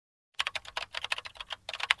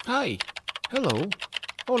Hi, hello,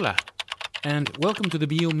 hola, and welcome to the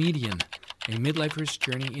Bio Median, a midlifer's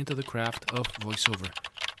journey into the craft of voiceover.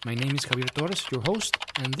 My name is Javier Torres, your host,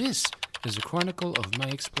 and this is a chronicle of my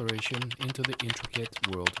exploration into the intricate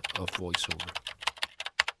world of voiceover.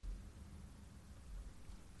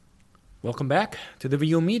 Welcome back to the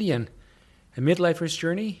Bio Median, a midlifer's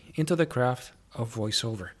journey into the craft of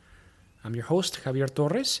voiceover. I'm your host, Javier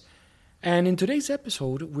Torres, and in today's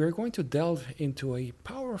episode, we're going to delve into a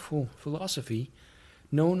powerful philosophy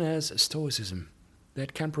known as Stoicism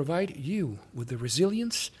that can provide you with the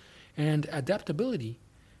resilience and adaptability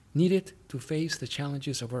needed to face the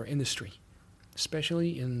challenges of our industry,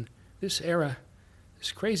 especially in this era,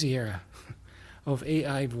 this crazy era of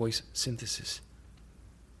AI voice synthesis.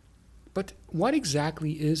 But what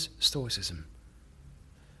exactly is Stoicism?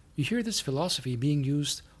 You hear this philosophy being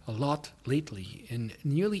used a lot lately in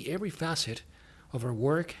nearly every facet of our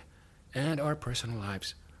work and our personal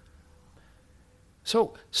lives.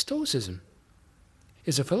 So, Stoicism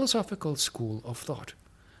is a philosophical school of thought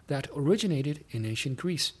that originated in ancient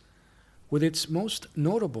Greece, with its most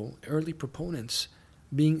notable early proponents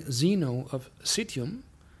being Zeno of Citium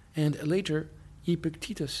and later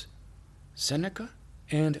Epictetus, Seneca,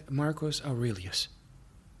 and Marcus Aurelius.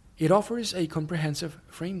 It offers a comprehensive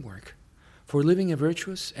framework for living a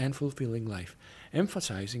virtuous and fulfilling life,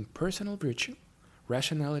 emphasizing personal virtue,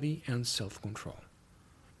 rationality, and self-control.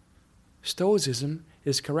 Stoicism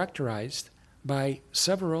is characterized by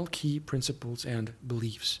several key principles and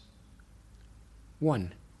beliefs.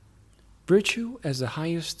 1. Virtue as the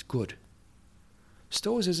highest good.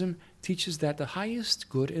 Stoicism teaches that the highest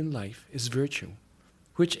good in life is virtue,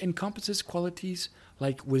 which encompasses qualities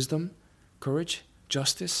like wisdom, courage,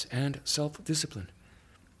 justice, and self-discipline.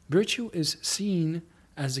 Virtue is seen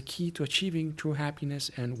as the key to achieving true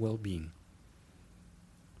happiness and well-being.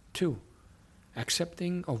 2.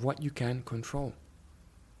 Accepting of what you can control.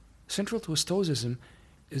 Central to Stoicism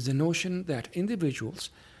is the notion that individuals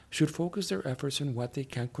should focus their efforts on what they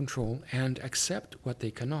can control and accept what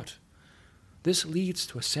they cannot. This leads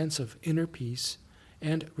to a sense of inner peace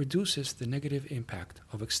and reduces the negative impact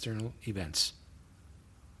of external events.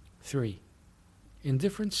 3.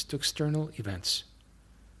 Indifference to external events.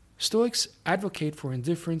 Stoics advocate for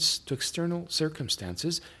indifference to external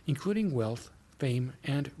circumstances, including wealth, fame,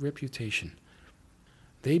 and reputation.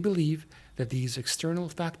 They believe that these external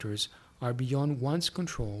factors are beyond one's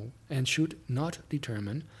control and should not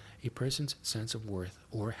determine a person's sense of worth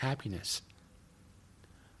or happiness.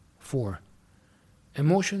 4.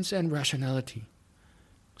 Emotions and rationality.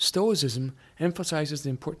 Stoicism emphasizes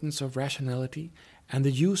the importance of rationality and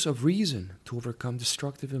the use of reason to overcome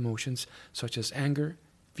destructive emotions such as anger,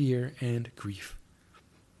 fear, and grief.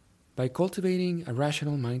 By cultivating a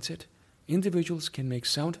rational mindset, individuals can make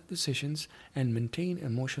sound decisions and maintain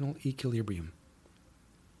emotional equilibrium.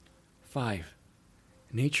 5.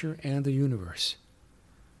 Nature and the universe.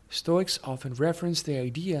 Stoics often reference the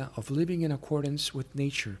idea of living in accordance with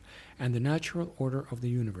nature and the natural order of the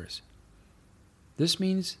universe. This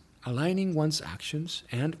means aligning one's actions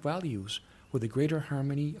and values with the greater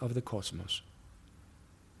harmony of the cosmos.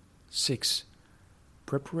 6.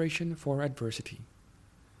 Preparation for adversity.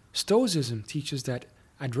 Stoicism teaches that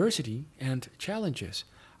adversity and challenges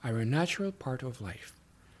are a natural part of life.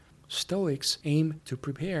 Stoics aim to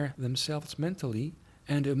prepare themselves mentally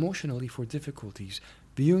and emotionally for difficulties,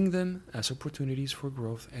 viewing them as opportunities for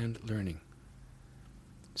growth and learning.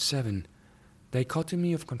 7.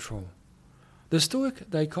 Dichotomy of control. The Stoic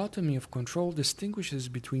dichotomy of control distinguishes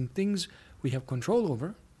between things we have control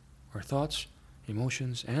over, our thoughts,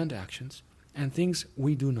 emotions, and actions, and things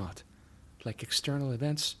we do not, like external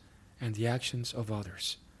events and the actions of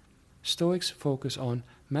others. Stoics focus on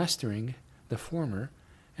mastering the former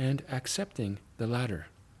and accepting the latter.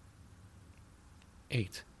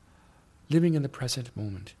 8. Living in the present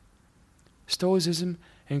moment. Stoicism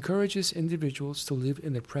encourages individuals to live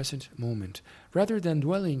in the present moment rather than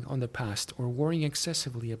dwelling on the past or worrying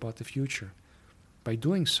excessively about the future. By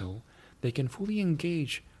doing so, they can fully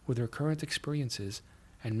engage with their current experiences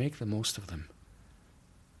and make the most of them.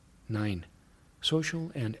 9.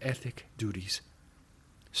 Social and ethic duties.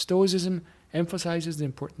 Stoicism emphasizes the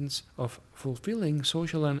importance of fulfilling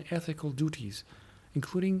social and ethical duties,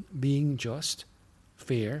 including being just,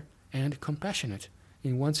 fair, and compassionate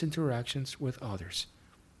in one's interactions with others.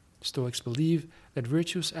 Stoics believe that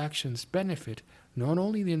virtuous actions benefit not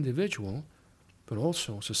only the individual, but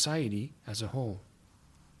also society as a whole.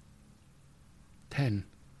 10.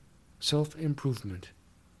 Self-improvement.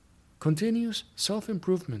 Continuous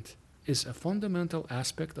self-improvement is a fundamental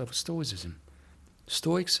aspect of Stoicism.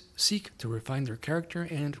 Stoics seek to refine their character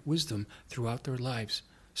and wisdom throughout their lives,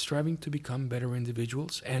 striving to become better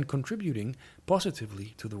individuals and contributing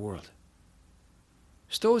positively to the world.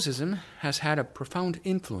 Stoicism has had a profound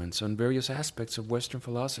influence on various aspects of Western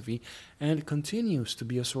philosophy and continues to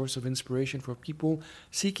be a source of inspiration for people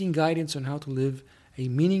seeking guidance on how to live a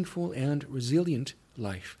meaningful and resilient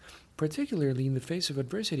life, particularly in the face of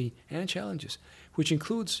adversity and challenges, which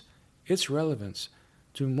includes its relevance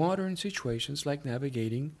to modern situations like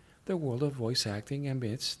navigating the world of voice acting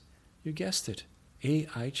amidst, you guessed it,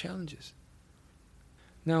 AI challenges.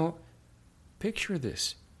 Now, picture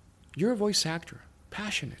this. You're a voice actor,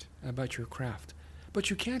 passionate about your craft, but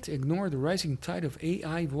you can't ignore the rising tide of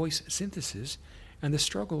AI voice synthesis and the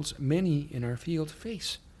struggles many in our field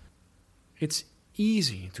face. It's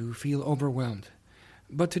easy to feel overwhelmed,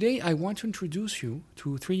 but today I want to introduce you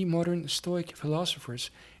to 3 modern Stoic philosophers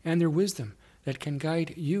and their wisdom that can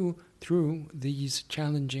guide you through these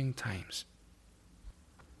challenging times.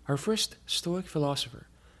 Our first Stoic philosopher,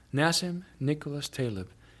 Nassim Nicholas Taleb,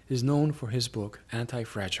 is known for his book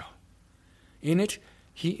Anti-Fragile. In it,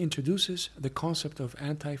 he introduces the concept of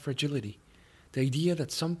anti-fragility, the idea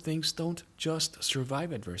that some things don't just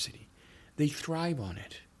survive adversity, they thrive on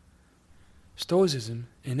it. Stoicism,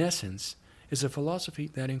 in essence, is a philosophy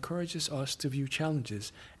that encourages us to view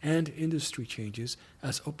challenges and industry changes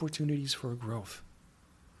as opportunities for growth.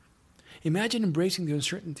 Imagine embracing the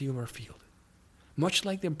uncertainty of our field, much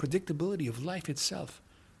like the unpredictability of life itself.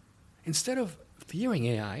 Instead of fearing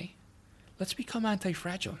AI, let's become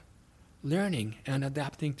anti-fragile, learning and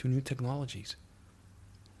adapting to new technologies.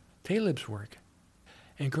 Taleb's work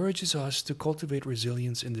encourages us to cultivate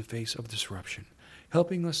resilience in the face of disruption,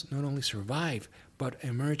 helping us not only survive, but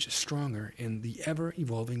emerge stronger in the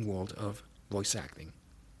ever-evolving world of voice acting.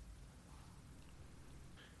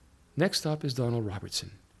 Next up is Donald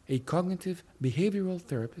Robertson, a cognitive behavioral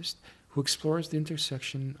therapist who explores the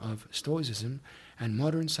intersection of Stoicism and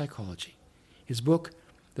modern psychology. His book,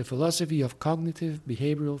 The Philosophy of Cognitive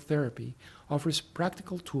Behavioral Therapy, offers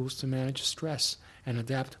practical tools to manage stress and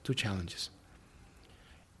adapt to challenges.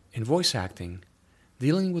 In voice acting,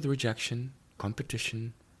 dealing with rejection,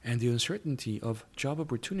 competition, and the uncertainty of job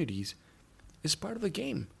opportunities is part of the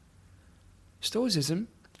game. Stoicism,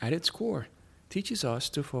 at its core, teaches us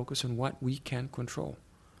to focus on what we can control,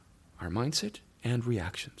 our mindset and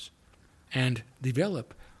reactions, and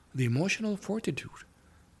develop the emotional fortitude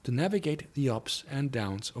to navigate the ups and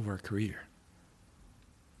downs of our career.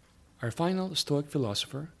 Our final Stoic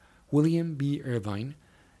philosopher, William B. Irvine,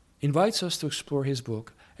 invites us to explore his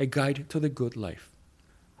book, A Guide to the Good Life,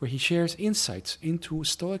 where he shares insights into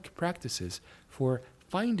Stoic practices for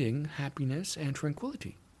finding happiness and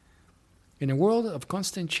tranquility. In a world of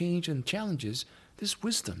constant change and challenges, this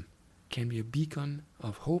wisdom can be a beacon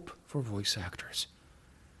of hope for voice actors.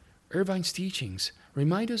 Irvine's teachings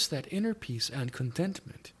remind us that inner peace and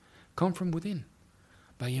contentment come from within.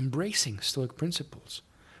 By embracing Stoic principles,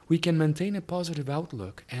 we can maintain a positive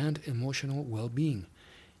outlook and emotional well-being,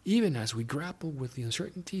 even as we grapple with the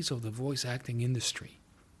uncertainties of the voice acting industry.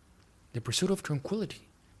 The pursuit of tranquility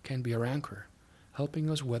can be our anchor, helping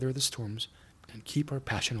us weather the storms and keep our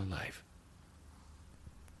passion alive.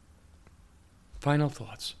 Final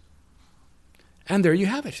thoughts. And there you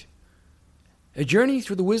have it. A journey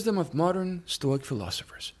through the wisdom of modern Stoic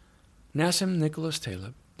philosophers, Nassim Nicholas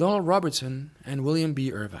Taleb, Donald Robertson, and William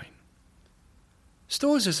B. Irvine.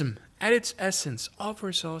 Stoicism, at its essence,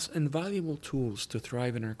 offers us invaluable tools to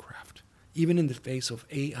thrive in our craft, even in the face of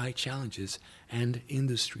AI challenges and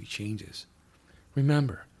industry changes.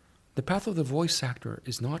 Remember, the path of the voice actor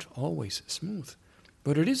is not always smooth,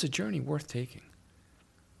 but it is a journey worth taking.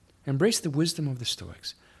 Embrace the wisdom of the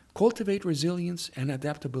Stoics, cultivate resilience and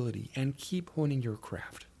adaptability, and keep honing your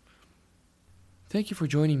craft. Thank you for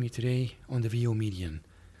joining me today on the VO Median.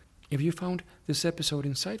 If you found this episode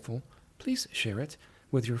insightful, please share it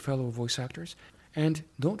with your fellow voice actors, and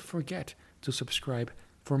don't forget to subscribe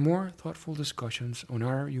for more thoughtful discussions on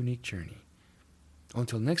our unique journey.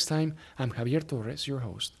 Until next time, I'm Javier Torres, your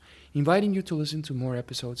host, inviting you to listen to more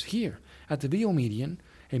episodes here at the VO Median,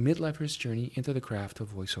 a midlifer's journey into the craft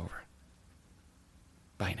of voiceover.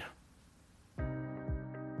 Bye now.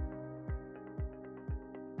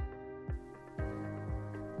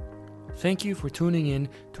 Thank you for tuning in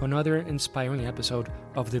to another inspiring episode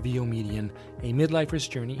of the VO Median, a midlifer's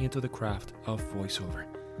journey into the craft of voiceover.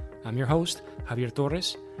 I'm your host, Javier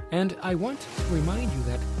Torres, and I want to remind you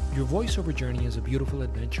that your voiceover journey is a beautiful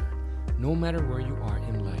adventure, no matter where you are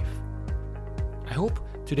in life. I hope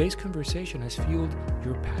today's conversation has fueled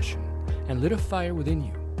your passion and lit a fire within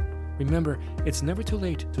you. Remember, it's never too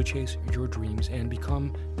late to chase your dreams and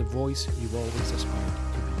become the voice you've always aspired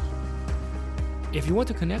to be. If you want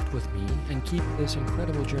to connect with me and keep this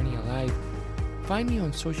incredible journey alive, find me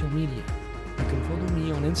on social media. You can follow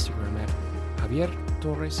me on Instagram at Javier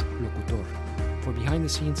Torres Locutor for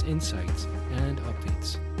behind-the-scenes insights and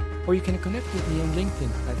updates. Or you can connect with me on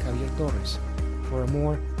LinkedIn at Javier Torres for a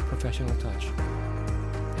more professional touch.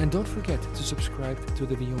 And don't forget to subscribe to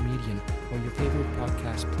the VO Median on your favorite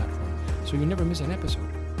podcast platform so you never miss an episode.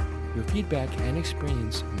 Your feedback and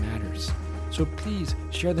experience matters, so please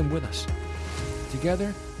share them with us.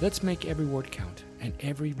 Together, let's make every word count and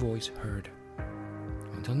every voice heard.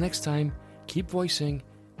 Until next time, keep voicing,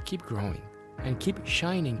 keep growing, and keep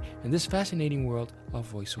shining in this fascinating world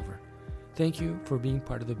of voiceover. Thank you for being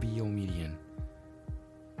part of the VO Median.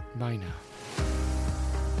 Bye now.